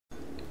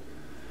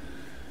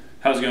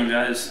How's it going,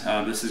 guys?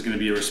 This is going to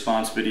be a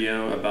response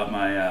video about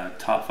my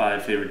top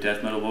 5 favorite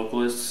death metal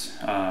vocalists.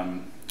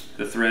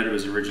 The thread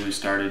was originally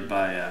started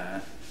by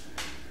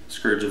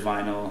Scourge of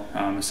Vinyl.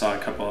 I saw a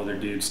couple other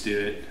dudes do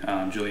it.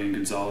 Julian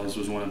Gonzalez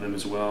was one of them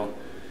as well.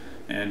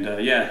 And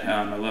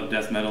I love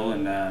death metal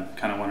and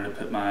kind of wanted to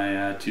put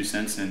my 2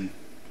 cents in.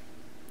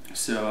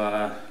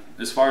 So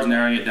as far as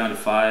narrowing it down to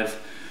 5,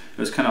 it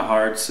was kind of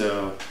hard.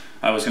 So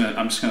I'm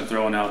just gonna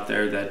throw one out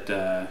there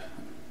that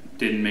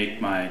didn't make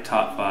my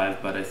top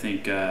 5, but I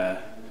think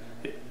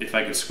if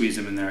I could squeeze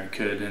him in there, I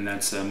could, and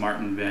that's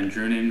Martin Van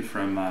Drunen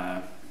from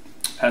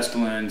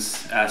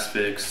Pestilence,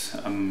 Asphyx,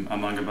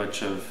 among a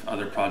bunch of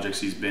other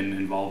projects he's been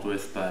involved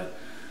with, but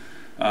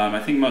I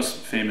think most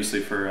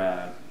famously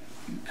for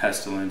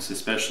Pestilence,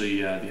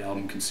 especially the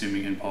album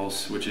Consuming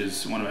Impulse, which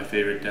is one of my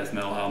favorite death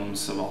metal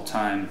albums of all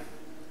time.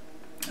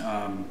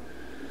 I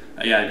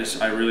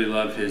really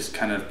love his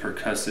kind of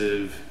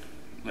percussive,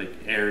 like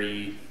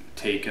airy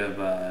take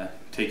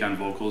on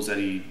vocals that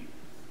he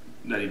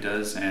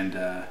does, and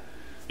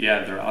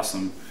they're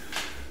awesome.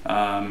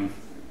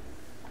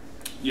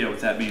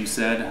 With that being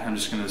said, I'm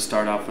just going to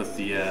start off with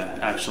the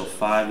actual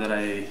 5 that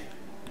I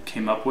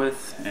came up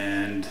with,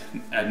 and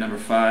at number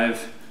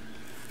 5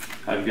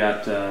 I've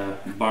got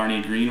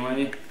Barney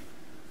Greenway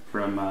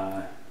from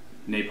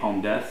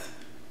Napalm Death.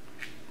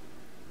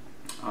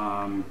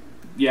 I'm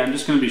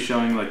just going to be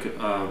showing like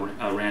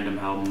a random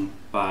album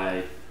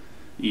by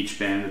each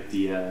band that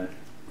the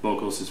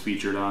Vocalists is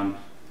featured on.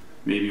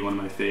 Maybe one of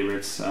my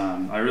favorites.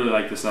 I really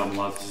like this album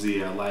a lot. This is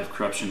the Live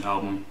Corruption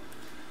album.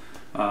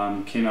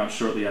 Came out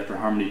shortly after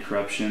Harmony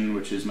Corruption,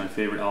 which is my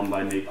favorite album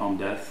by Napalm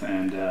Death,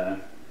 and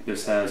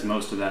this has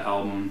most of that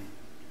album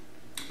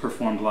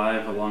performed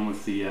live, along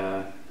with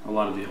a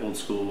lot of the old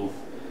school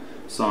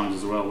songs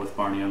as well, with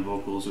Barney on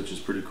vocals, which is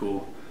pretty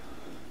cool.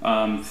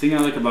 The thing I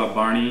like about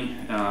Barney,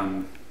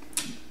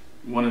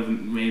 one of the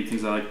main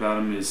things I like about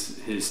him is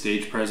his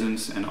stage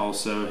presence, and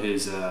also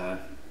his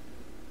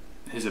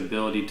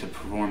ability to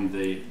perform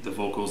the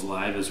vocals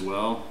live as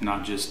well.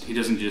 He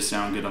doesn't just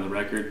sound good on the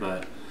record,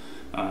 but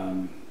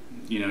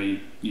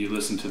you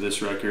listen to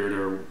this record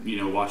or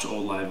watch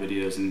old live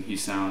videos and he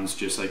sounds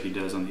just like he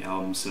does on the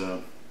album.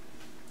 So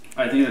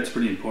I think that's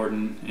pretty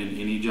important in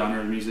any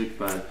genre of music,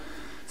 but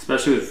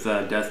especially with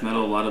death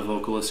metal, a lot of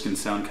vocalists can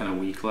sound kind of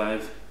weak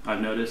live, I've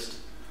noticed,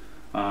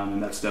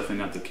 and that's definitely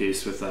not the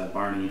case with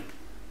Barney.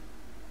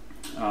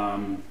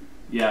 I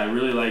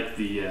really like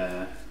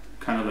the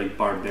kind of like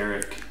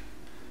barbaric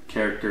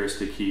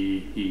characteristic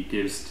he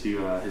gives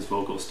to his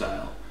vocal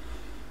style.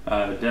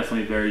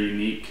 Definitely very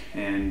unique,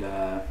 and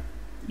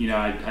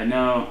I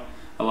know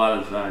a lot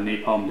of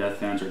Napalm Death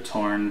fans are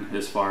torn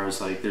as far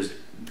as like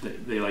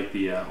they like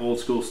the old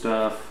school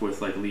stuff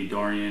with like Lee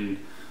Dorian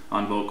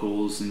on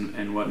vocals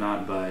and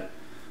whatnot, but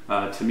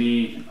to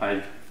me,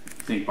 I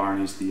think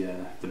Barney's the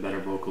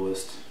better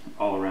vocalist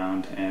all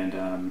around.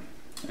 And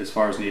as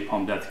far as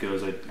Napalm Death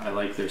goes, I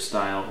like their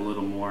style a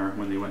little more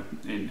when they went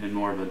in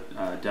more of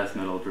a death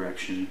metal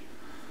direction.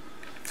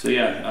 So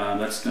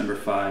that's number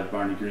 5,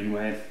 Barney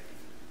Greenway.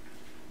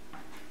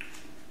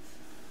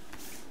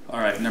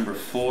 Alright, number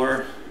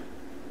 4,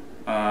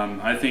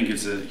 I think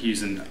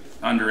he's an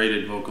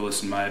underrated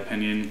vocalist in my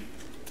opinion,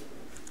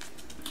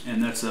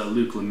 and that's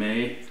Luc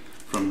Lemay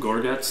from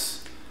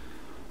Gorguts.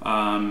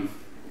 I'm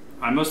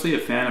mostly a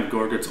fan of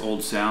Gorguts'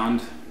 old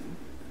sound,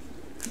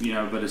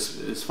 but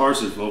as far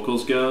as his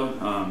vocals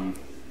go,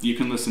 you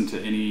can listen to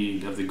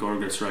any of the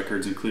Gorguts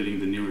records,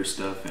 including the newer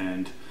stuff,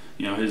 and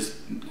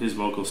his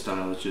vocal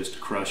style is just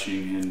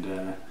crushing,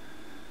 and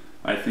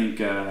I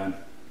think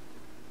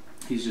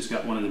he's just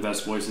got one of the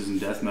best voices in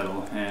death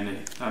metal,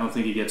 and I don't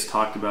think he gets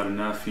talked about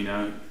enough.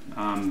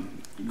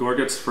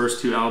 Gorguts'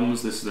 first 2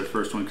 albums, this is their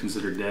first one,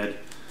 Considered Dead,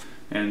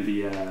 and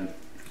the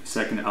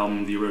second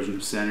album, The Erosion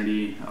of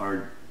Sanity,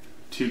 are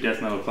 2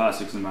 death metal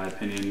classics in my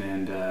opinion,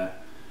 and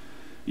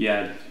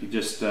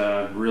just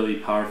really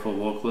powerful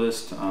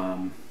vocalist,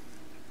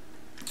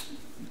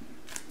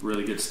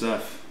 really good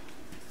stuff.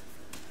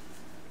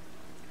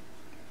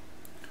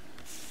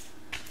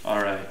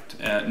 Alright,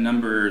 at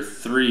number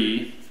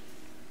 3,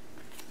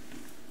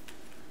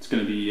 it's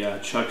going to be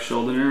Chuck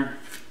Schuldiner,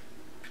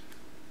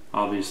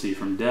 obviously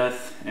from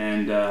Death,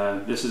 and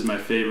this is my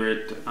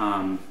favorite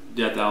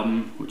Death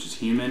album, which is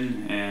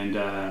Human, and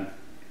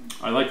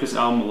I like this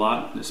album a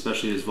lot,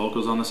 especially his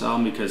vocals on this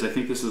album, because I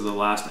think this is the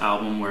last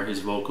album where his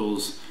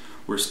vocals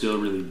were still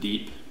really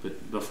deep,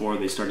 but before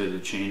they started to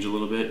change a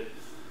little bit.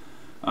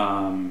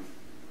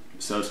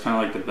 So it's kind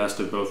of like the best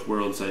of both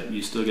worlds, that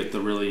you still get the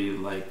really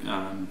like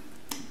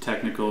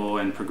technical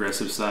and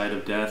progressive side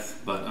of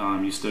Death, but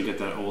you still get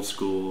that old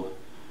school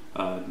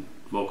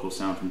vocal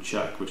sound from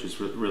Chuck, which is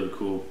really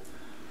cool.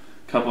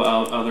 A couple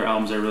other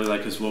albums I really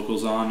like his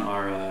vocals on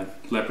are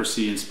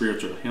Leprosy and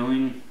Spiritual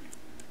Healing.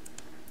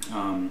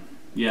 I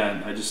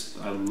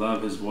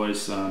love his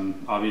voice.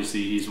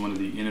 Obviously he's one of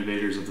the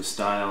innovators of the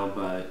style,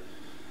 but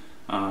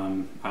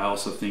I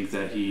also think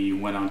that he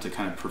went on to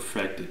kind of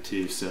perfect it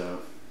too.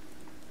 So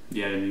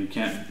you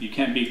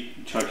can't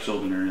beat Chuck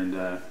Schuldiner,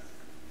 and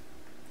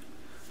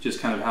just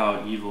kind of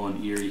how evil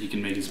and eerie he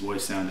can make his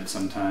voice sound at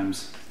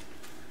sometimes.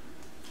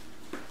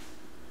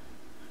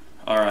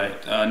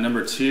 Alright,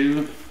 number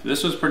 2.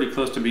 This was pretty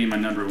close to being my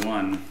number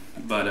 1,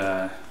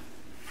 but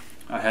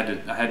I had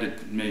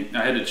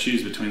to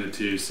choose between the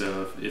two,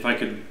 so if I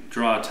could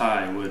draw a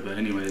tie, I would, but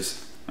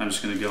anyways, I'm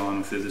just going to go on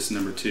with it. This is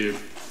number 2.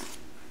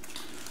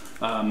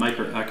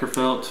 Micro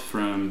Ackerfeld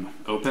from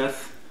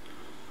Opeth.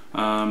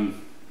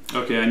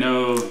 Okay, I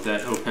know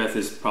that Opeth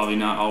is probably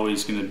not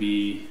always going to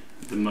be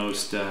the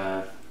most,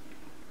 I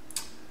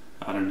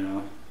don't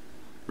know,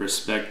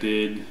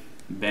 respected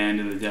band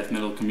in the death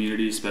metal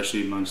community,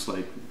 especially amongst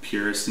like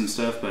purists and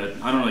stuff, but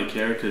I don't really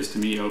care, because to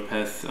me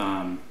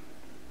Opeth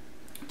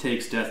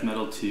takes death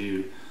metal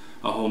to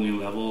a whole new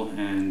level,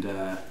 and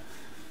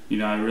you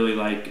know, I really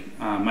like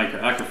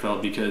Micro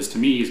Ackerfeld because to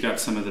me he's got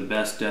some of the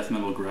best death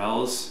metal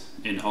growls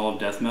in all of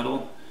death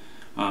metal.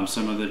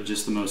 Some of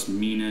the most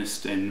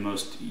meanest and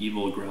most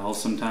evil growls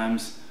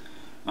sometimes,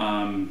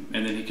 and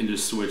then he can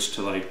just switch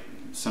to like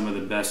some of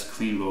the best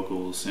clean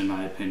vocals in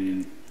my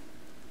opinion.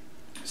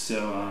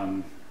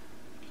 So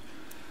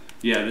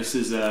yeah, this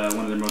is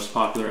one of their most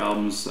popular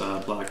albums,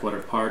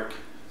 Blackwater Park.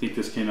 I think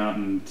this came out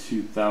in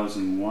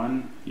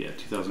 2001. Yeah,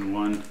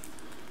 2001.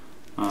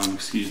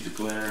 Excuse the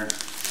glare,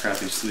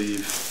 crappy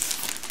sleeve.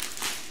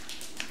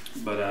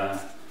 But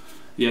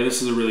yeah,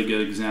 this is a really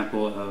good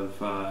example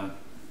of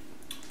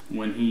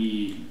when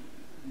he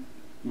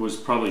was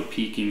probably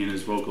peaking in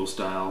his vocal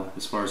style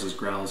as far as his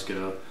growls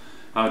go.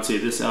 I would say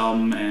this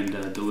album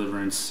and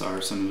Deliverance are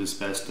some of his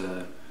best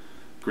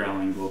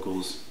growling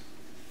vocals.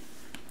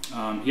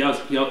 He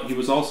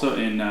was also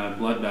in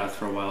Bloodbath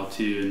for a while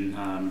too,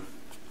 and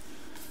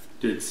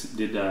did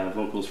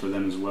vocals for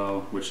them as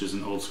well, which is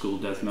an old school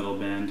death metal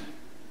band.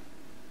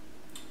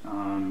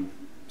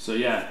 So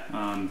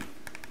yeah,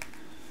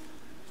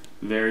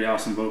 very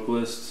awesome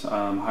vocalists.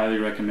 Highly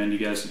recommend you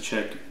guys to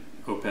check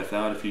Opeth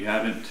out if you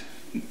haven't,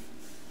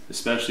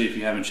 especially if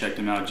you haven't checked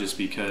them out just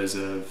because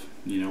of,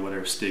 you know,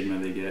 whatever stigma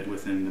they get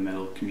within the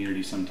metal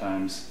community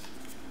sometimes.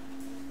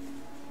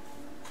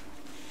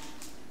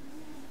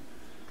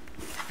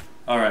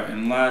 Alright,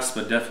 and last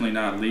but definitely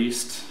not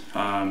least,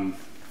 John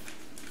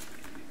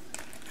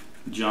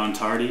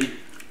Tardy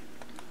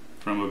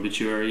from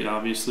Obituary,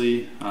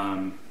 obviously.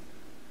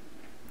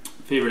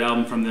 Favorite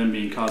album from them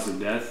being Cause of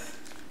Death.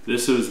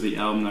 This was the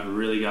album that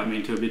really got me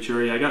into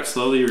Obituary. I got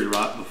slowly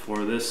rewrought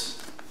before this,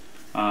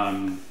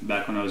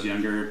 back when I was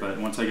younger, but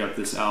once I got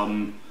this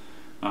album,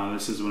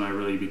 this is when I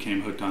really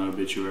became hooked on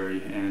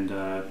Obituary. And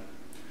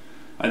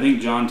I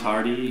think John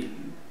Tardy,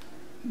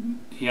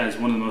 he has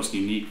one of the most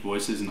unique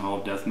voices in all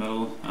of death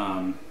metal,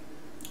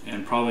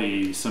 and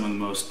probably some of the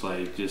most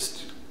like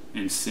just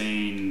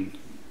insane,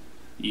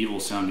 evil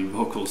sounding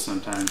vocals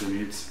sometimes. I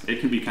mean, it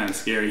can be kind of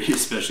scary,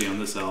 especially on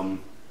this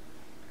album.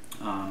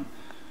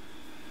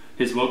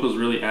 His vocals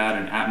really add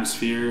an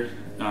atmosphere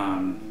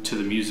to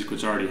the music,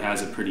 which already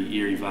has a pretty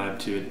eerie vibe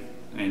to it,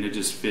 and it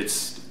just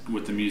fits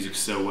with the music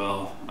so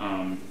well.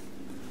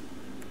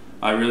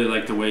 I really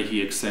like the way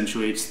he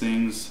accentuates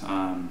things.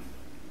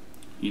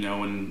 You know,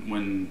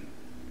 when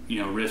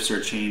you know, riffs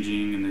are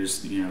changing and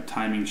there's, you know,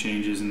 timing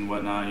changes and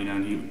whatnot, you know,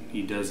 and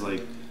he does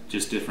like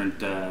just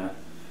different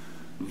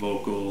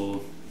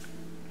vocal,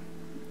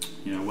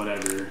 you know,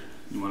 whatever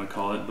you want to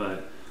call it,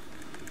 but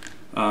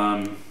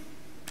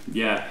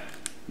yeah,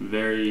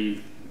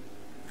 very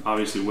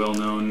obviously well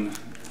known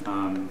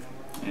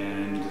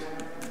and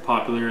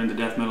popular in the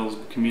death metal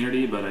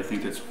community, but I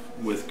think that's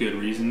with good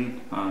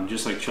reason.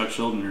 Just like Chuck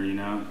Schuldiner, you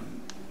know,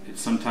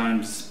 it's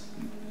sometimes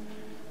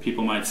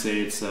people might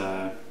say it's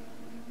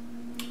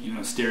you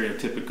know,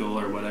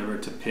 stereotypical or whatever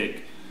to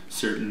pick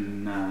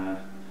certain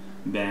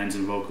bands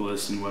and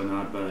vocalists and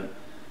whatnot, but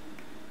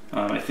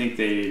I think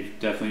they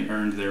definitely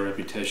earned their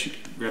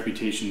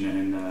reputation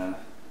and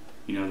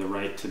you know, the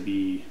right to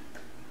be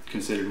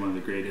considered one of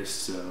the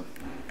greatest. So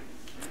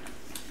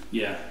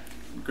yeah,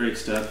 great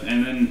stuff.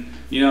 And then,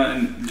 you know,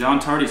 and John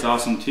Tardy's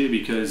awesome too,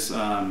 because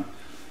to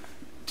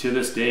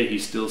this day he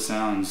still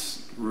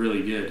sounds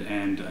really good.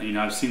 And you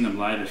know, I've seen them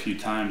live a few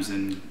times,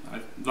 and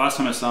last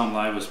time I saw him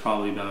live was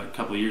probably about a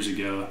couple of years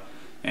ago,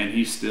 and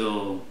he's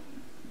still,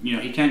 you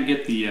know, he can't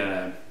get the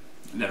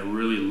that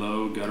really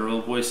low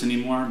guttural voice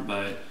anymore,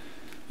 but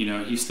you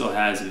know, he still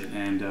has it,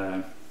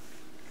 and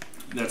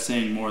that's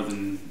saying more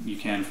than you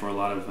can for a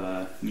lot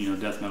of you know,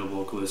 death metal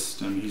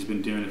vocalists. I mean, he's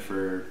been doing it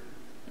for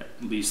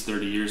at least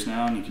 30 years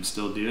now, and he can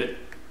still do it.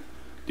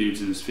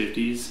 Dude's in his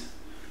 50s,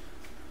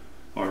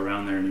 or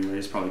around there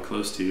anyways, probably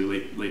close to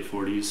late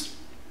 40s.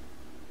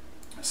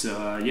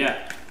 So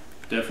yeah,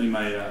 definitely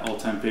my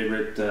all-time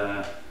favorite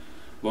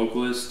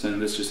vocalist,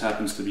 and this just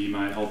happens to be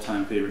my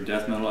all-time favorite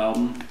death metal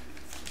album.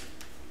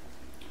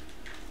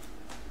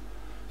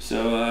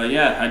 So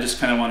yeah, I just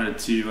kind of wanted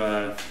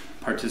to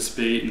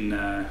participate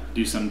and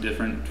do something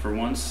different for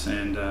once,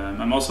 and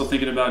I'm also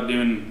thinking about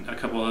doing a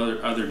couple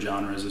other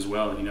genres as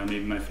well. You know,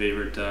 maybe my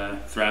favorite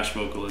thrash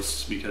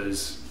vocalists,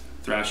 because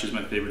thrash is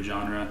my favorite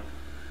genre,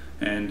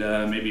 and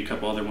maybe a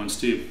couple other ones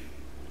too.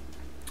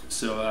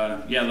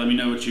 So yeah, let me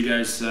know what you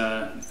guys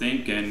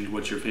think and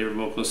what your favorite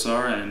vocalists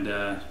are,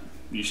 and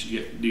you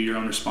should do your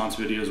own response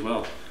video as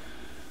well.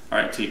 All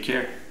right, take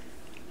care.